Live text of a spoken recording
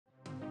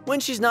When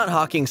she's not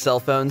hawking cell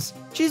phones,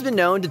 she's been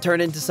known to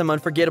turn into some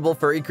unforgettable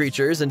furry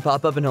creatures and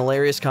pop up in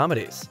hilarious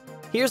comedies.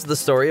 Here's the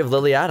story of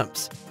Lily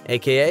Adams,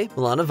 aka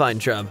Milana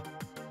Vayntrub.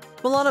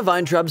 Milana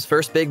Vayntrub's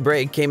first big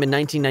break came in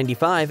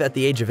 1995 at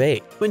the age of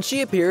 8, when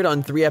she appeared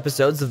on 3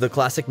 episodes of the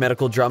classic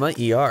medical drama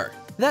ER.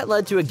 That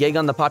led to a gig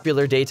on the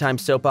popular daytime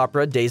soap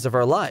opera Days of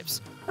Our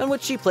Lives, on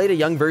which she played a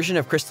young version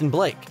of Kristen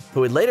Blake,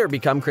 who would later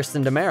become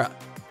Kristen DiMera.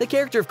 The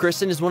character of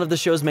Kristen is one of the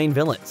show's main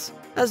villains.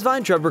 As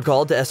Vayntrub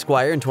recalled to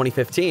Esquire in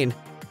 2015,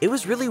 "It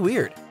was really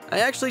weird. I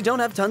actually don't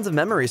have tons of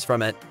memories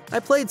from it. I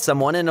played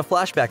someone in a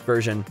flashback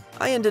version.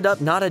 I ended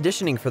up not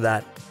auditioning for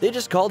that. They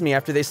just called me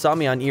after they saw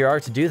me on ER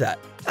to do that."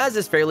 As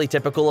is fairly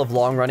typical of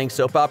long-running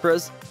soap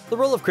operas, the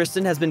role of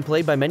Kristen has been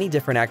played by many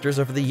different actors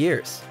over the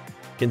years.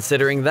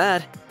 Considering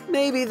that,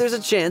 maybe there's a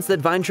chance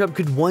that Vayntrub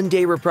could one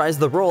day reprise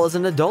the role as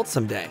an adult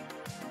someday.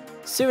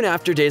 Soon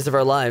after Days of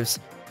Our Lives,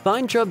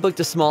 Vayntrub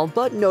booked a small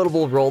but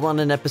notable role on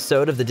an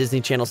episode of the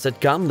Disney Channel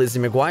sitcom Lizzie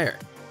McGuire.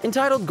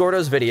 Entitled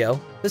Gordo's Video,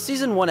 the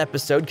Season 1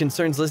 episode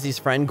concerns Lizzie's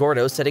friend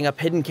Gordo setting up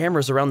hidden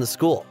cameras around the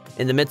school.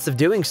 In the midst of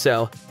doing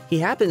so, he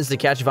happens to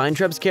catch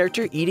Vayntrub's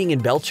character eating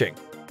and belching.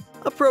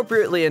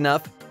 Appropriately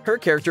enough, her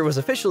character was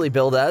officially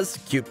billed as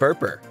Cute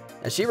Burper.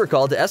 As she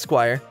recalled to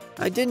Esquire,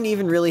 "I didn't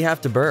even really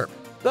have to burp,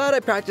 but I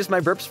practiced my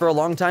burps for a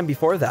long time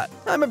before that.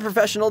 I'm a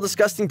professional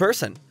disgusting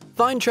person."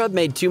 Vayntrub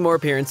made 2 more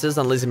appearances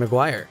on Lizzie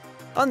McGuire.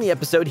 On the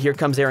episode Here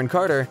Comes Aaron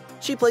Carter,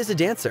 she plays a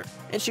dancer,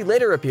 and she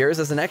later appears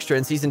as an extra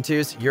in Season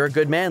 2's You're a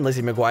Good Man,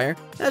 Lizzie McGuire.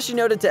 As she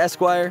noted to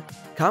Esquire,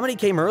 "Comedy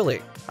came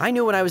early. I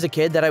knew when I was a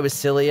kid that I was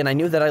silly and I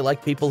knew that I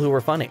liked people who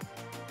were funny.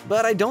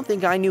 But I don't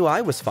think I knew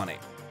I was funny.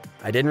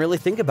 I didn't really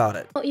think about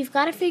it." Well, you've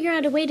got to figure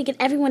out a way to get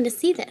everyone to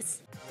see this.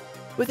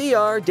 With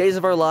ER, Days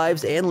of Our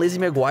Lives, and Lizzie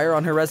McGuire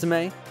on her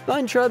resume,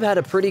 Vayntrub had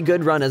a pretty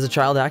good run as a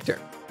child actor.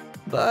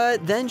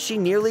 But then she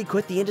nearly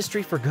quit the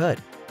industry for good.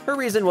 Her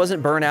reason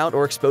wasn't burnout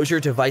or exposure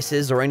to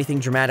vices or anything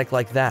dramatic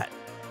like that.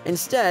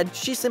 Instead,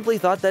 she simply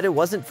thought that it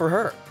wasn't for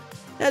her.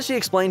 As she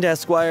explained to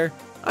Esquire,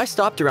 "I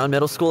stopped around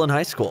middle school and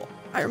high school.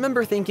 I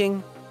remember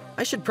thinking,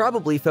 I should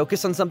probably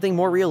focus on something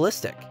more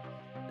realistic.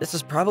 This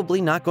is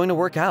probably not going to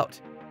work out.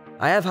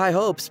 I have high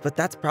hopes, but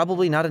that's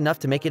probably not enough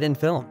to make it in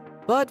film."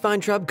 But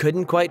Vayntrub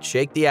couldn't quite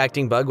shake the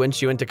acting bug when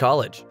she went to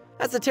college,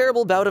 as a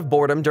terrible bout of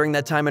boredom during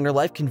that time in her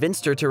life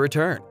convinced her to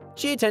return.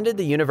 She attended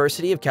the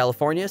University of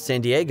California,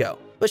 San Diego,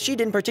 but she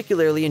didn't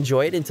particularly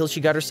enjoy it until she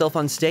got herself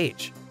on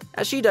stage.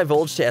 As she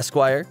divulged to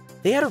Esquire,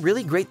 "They had a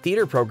really great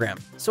theater program,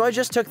 so I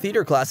just took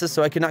theater classes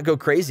so I could not go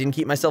crazy and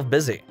keep myself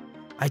busy.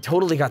 I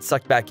totally got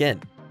sucked back in."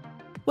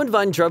 When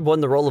Vayntrub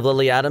won the role of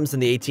Lily Adams in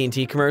the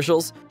AT&T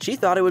commercials, she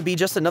thought it would be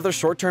just another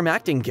short-term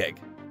acting gig.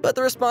 But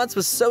the response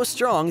was so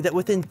strong that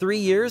within 3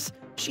 years,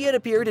 she had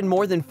appeared in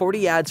more than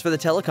 40 ads for the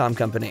telecom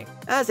company.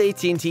 As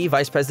AT&T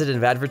Vice President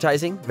of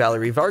Advertising,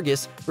 Valerie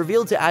Vargas,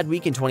 revealed to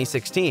Adweek in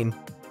 2016,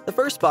 "The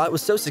first spot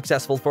was so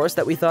successful for us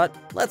that we thought,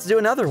 let's do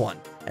another one,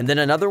 and then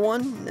another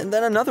one, and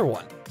then another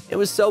one. It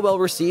was so well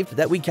received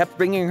that we kept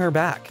bringing her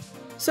back."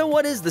 So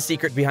what is the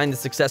secret behind the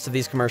success of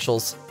these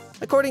commercials?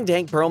 According to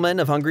Hank Perlman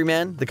of Hungry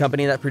Man, the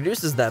company that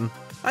produces them,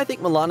 "I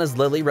think Milana's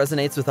Lily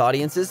resonates with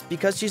audiences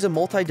because she's a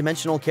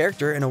multi-dimensional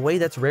character in a way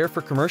that's rare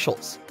for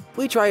commercials.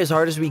 We try as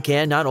hard as we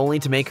can not only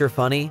to make her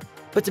funny,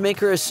 but to make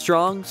her as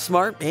strong,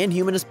 smart, and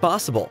human as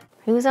possible."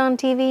 Who's on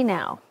TV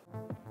now?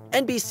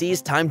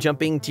 NBC's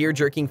time-jumping,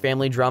 tear-jerking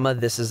family drama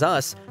This Is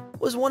Us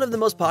was one of the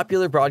most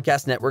popular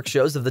broadcast network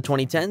shows of the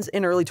 2010s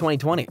and early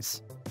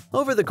 2020s.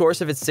 Over the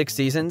course of its 6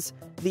 seasons,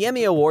 the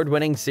Emmy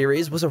Award-winning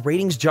series was a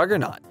ratings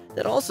juggernaut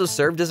that also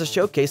served as a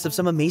showcase of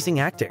some amazing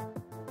acting.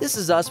 This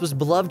Is Us was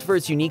beloved for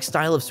its unique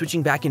style of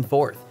switching back and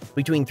forth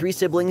between 3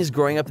 siblings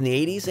growing up in the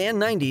 80s and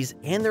 90s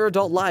and their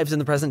adult lives in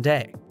the present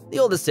day. The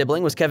oldest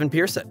sibling was Kevin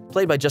Pearson,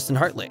 played by Justin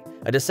Hartley,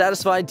 a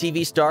dissatisfied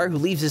TV star who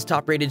leaves his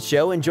top-rated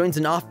show and joins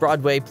an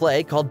off-Broadway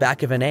play called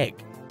Back of an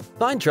Egg.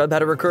 Vayntrub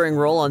had a recurring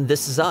role on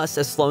This Is Us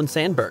as Sloane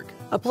Sandberg,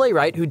 a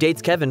playwright who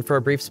dates Kevin for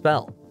a brief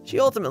spell. She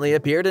ultimately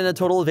appeared in a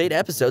total of 8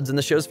 episodes in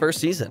the show's first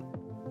season.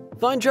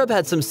 Vayntrub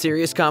had some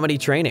serious comedy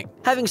training,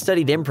 having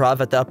studied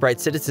improv at the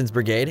Upright Citizens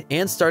Brigade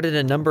and started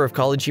a number of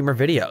college humor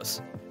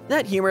videos.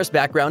 That humorous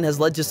background has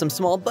led to some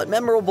small but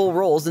memorable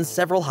roles in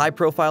several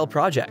high-profile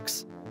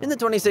projects. In the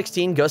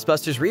 2016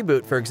 Ghostbusters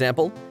reboot, for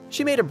example,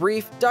 she made a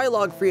brief,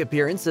 dialogue-free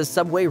appearance as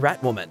Subway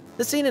Ratwoman.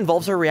 The scene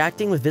involves her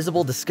reacting with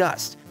visible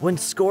disgust when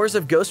scores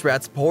of ghost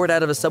rats poured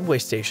out of a subway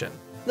station.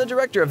 The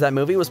director of that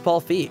movie was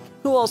Paul Feig,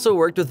 who also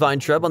worked with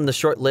Vayntrub on the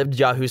short-lived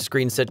Yahoo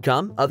Screen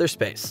sitcom Other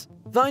Space.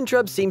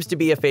 Vayntrub seems to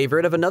be a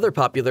favorite of another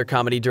popular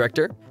comedy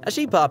director, as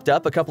she popped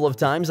up a couple of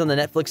times on the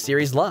Netflix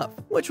series Love,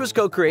 which was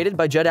co-created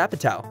by Judd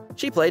Apatow.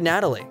 She played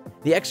Natalie,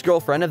 the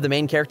ex-girlfriend of the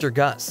main character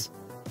Gus.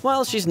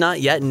 While she's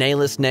not yet an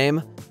A-list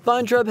name,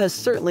 Vayntrub has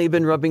certainly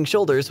been rubbing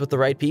shoulders with the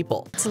right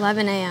people. It's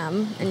 11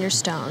 a.m. and you're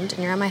stoned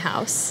and you're at my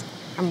house.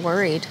 I'm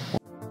worried.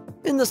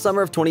 In the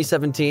summer of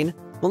 2017,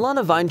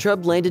 Milana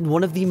Vayntrub landed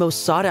one of the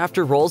most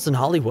sought-after roles in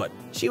Hollywood.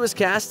 She was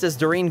cast as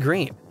Doreen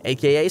Green,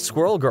 aka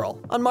Squirrel Girl,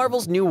 on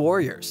Marvel's New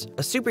Warriors,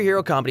 a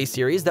superhero comedy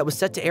series that was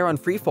set to air on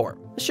Freeform.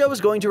 The show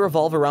was going to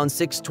revolve around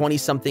 6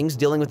 20-somethings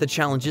dealing with the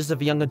challenges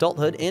of young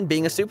adulthood and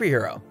being a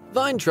superhero.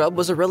 Vayntrub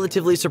was a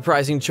relatively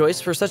surprising choice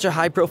for such a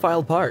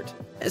high-profile part,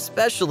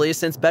 especially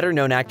since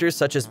better-known actors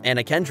such as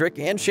Anna Kendrick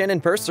and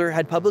Shannon Purser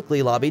had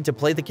publicly lobbied to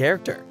play the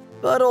character.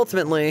 But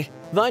ultimately,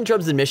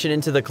 Vayntrub's admission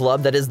into the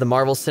club that is the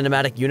Marvel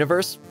Cinematic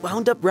Universe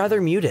wound up rather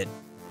muted.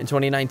 In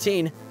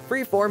 2019,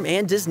 Freeform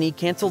and Disney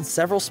canceled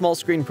several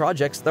small-screen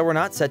projects that were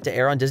not set to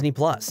air on Disney+,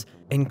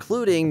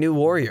 including New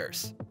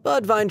Warriors.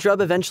 But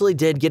Vayntrub eventually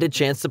did get a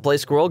chance to play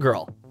Squirrel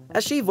Girl,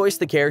 as she voiced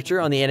the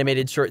character on the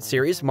animated short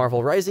series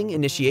Marvel Rising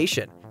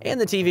Initiation and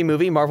the TV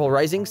movie Marvel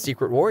Rising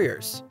Secret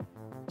Warriors.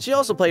 She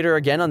also played her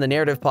again on the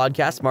narrative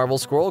podcast Marvel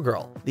Squirrel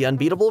Girl, the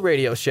unbeatable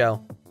radio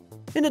show.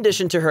 In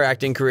addition to her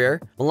acting career,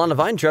 Milana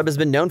Vayntrub has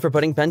been known for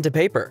putting pen to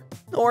paper,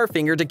 or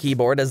finger to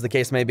keyboard as the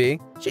case may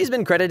be. She's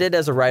been credited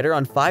as a writer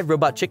on 5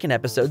 Robot Chicken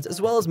episodes as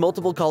well as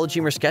multiple College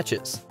Humor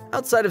sketches.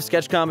 Outside of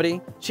sketch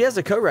comedy, she has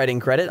a co-writing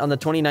credit on the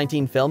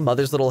 2019 film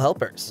Mother's Little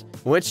Helpers,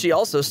 which she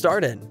also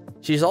starred in.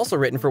 She's also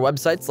written for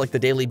websites like The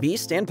Daily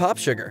Beast and Pop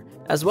Sugar,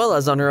 as well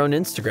as on her own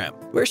Instagram,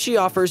 where she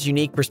offers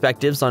unique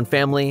perspectives on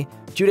family,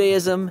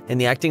 Judaism, and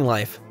the acting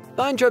life.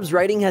 Vayntrub's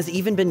writing has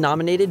even been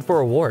nominated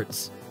for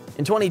awards.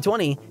 In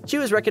 2020, she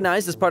was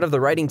recognized as part of the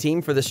writing team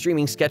for the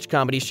streaming sketch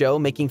comedy show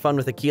Making Fun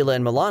with Akilah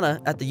and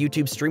Milana at the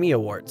YouTube Streamy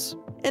Awards.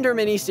 And her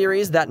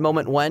miniseries That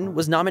Moment When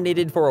was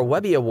nominated for a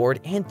Webby Award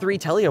and 3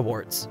 Telly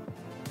Awards.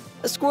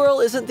 A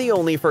squirrel isn't the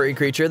only furry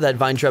creature that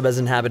Vayntrub has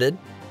inhabited.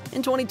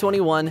 In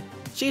 2021,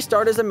 she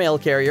starred as a mail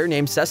carrier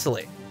named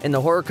Cecily in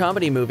the horror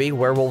comedy movie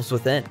Werewolves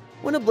Within.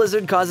 When a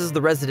blizzard causes the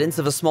residents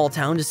of a small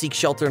town to seek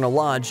shelter in a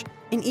lodge,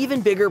 an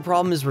even bigger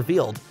problem is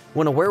revealed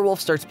when a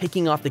werewolf starts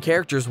picking off the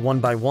characters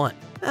one by one.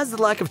 As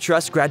the lack of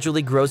trust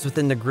gradually grows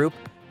within the group,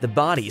 the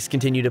bodies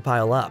continue to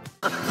pile up.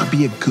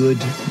 Be a good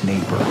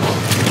neighbor.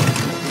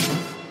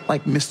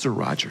 Like Mr.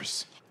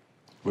 Rogers.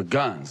 With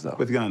guns, though.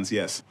 With guns,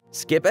 yes.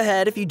 Skip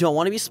ahead if you don't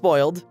want to be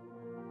spoiled.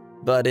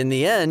 But in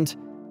the end,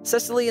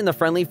 Cecily and the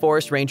friendly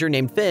forest ranger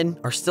named Finn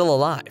are still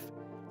alive.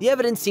 The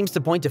evidence seems to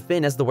point to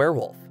Finn as the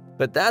werewolf,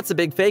 but that's a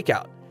big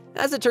fake-out,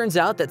 as it turns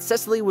out that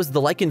Cecily was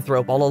the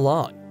lycanthrope all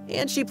along,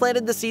 and she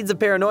planted the seeds of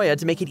paranoia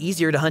to make it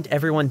easier to hunt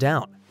everyone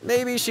down.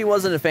 Maybe she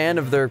wasn't a fan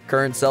of their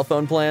current cell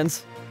phone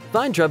plans?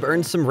 Vayntrub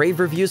earned some rave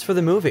reviews for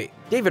the movie.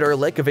 David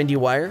Ehrlich of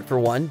IndieWire, for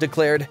one,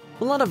 declared,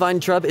 "Milana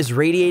Vayntrub is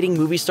radiating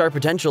movie star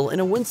potential in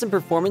a winsome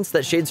performance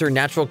that shades her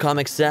natural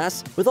comic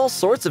sass with all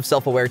sorts of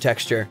self-aware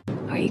texture."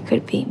 Or you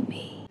could be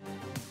me.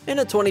 In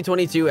a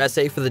 2022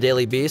 essay for the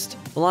Daily Beast,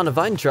 Milana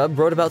Vayntrub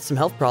wrote about some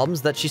health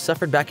problems that she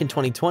suffered back in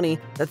 2020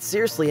 that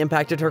seriously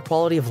impacted her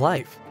quality of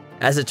life.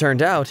 As it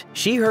turned out,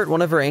 she hurt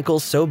one of her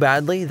ankles so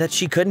badly that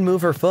she couldn't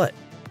move her foot.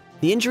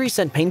 The injury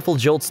sent painful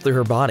jolts through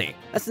her body,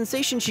 a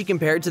sensation she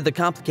compared to the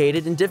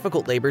complicated and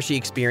difficult labor she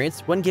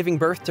experienced when giving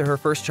birth to her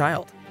first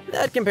child.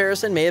 That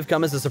comparison may have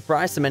come as a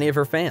surprise to many of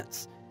her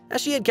fans, as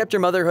she had kept her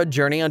motherhood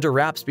journey under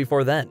wraps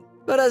before then.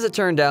 But as it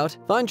turned out,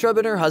 Vayntrub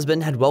and her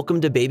husband had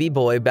welcomed a baby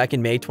boy back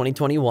in May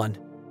 2021.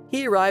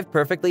 He arrived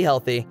perfectly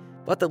healthy,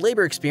 but the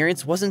labor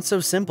experience wasn't so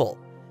simple,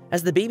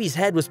 as the baby's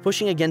head was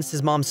pushing against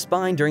his mom's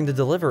spine during the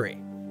delivery,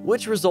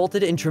 which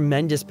resulted in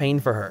tremendous pain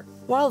for her.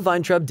 While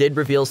Vayntrub did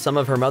reveal some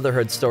of her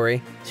motherhood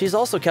story, she's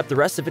also kept the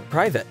rest of it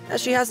private,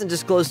 as she hasn't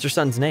disclosed her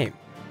son's name.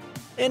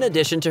 In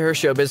addition to her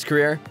showbiz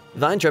career,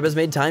 Vayntrub has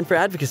made time for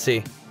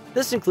advocacy.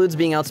 This includes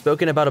being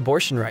outspoken about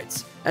abortion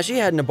rights, as she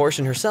had an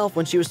abortion herself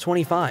when she was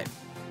 25.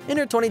 In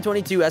her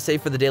 2022 essay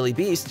for the Daily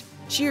Beast,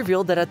 she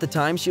revealed that at the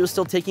time she was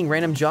still taking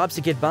random jobs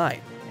to get by,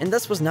 and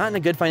thus was not in a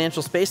good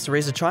financial space to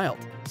raise a child.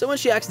 So when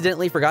she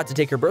accidentally forgot to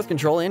take her birth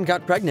control and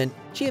got pregnant,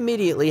 she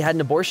immediately had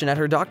an abortion at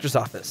her doctor's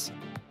office.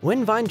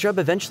 When Vayntrub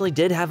eventually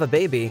did have a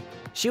baby,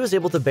 she was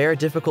able to bear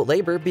difficult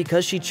labor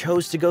because she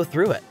chose to go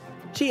through it.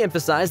 She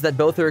emphasized that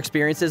both her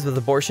experiences with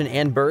abortion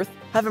and birth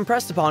have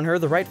impressed upon her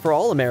the right for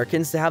all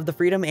Americans to have the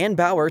freedom and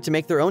power to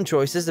make their own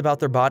choices about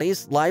their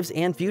bodies, lives,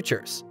 and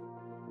futures.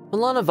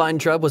 Milana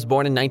Vayntrub was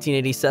born in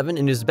 1987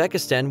 in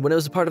Uzbekistan when it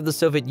was a part of the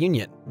Soviet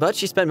Union, but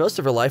she spent most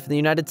of her life in the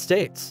United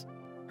States.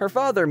 Her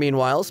father,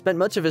 meanwhile, spent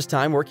much of his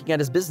time working at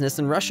his business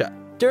in Russia.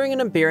 During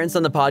an appearance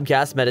on the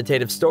podcast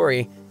Meditative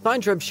Story,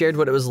 Vayntrub shared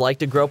what it was like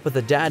to grow up with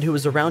a dad who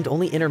was around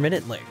only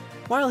intermittently.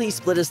 While he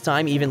split his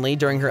time evenly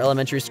during her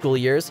elementary school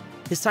years,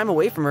 his time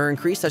away from her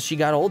increased as she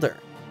got older.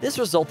 This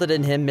resulted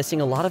in him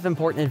missing a lot of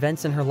important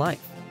events in her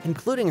life,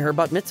 including her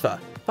bat mitzvah.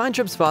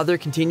 Vayntrub's father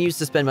continues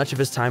to spend much of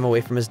his time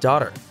away from his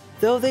daughter,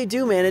 though they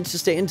do manage to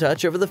stay in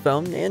touch over the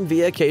phone and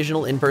via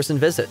occasional in-person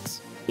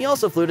visits. He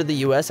also flew to the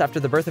US after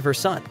the birth of her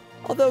son,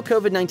 although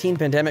COVID-19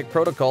 pandemic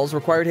protocols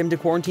required him to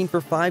quarantine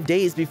for 5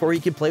 days before he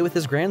could play with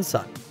his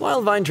grandson.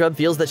 While Vayntrub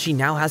feels that she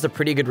now has a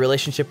pretty good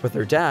relationship with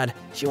her dad,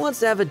 she wants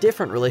to have a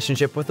different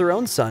relationship with her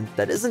own son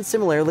that isn't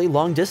similarly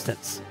long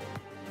distance.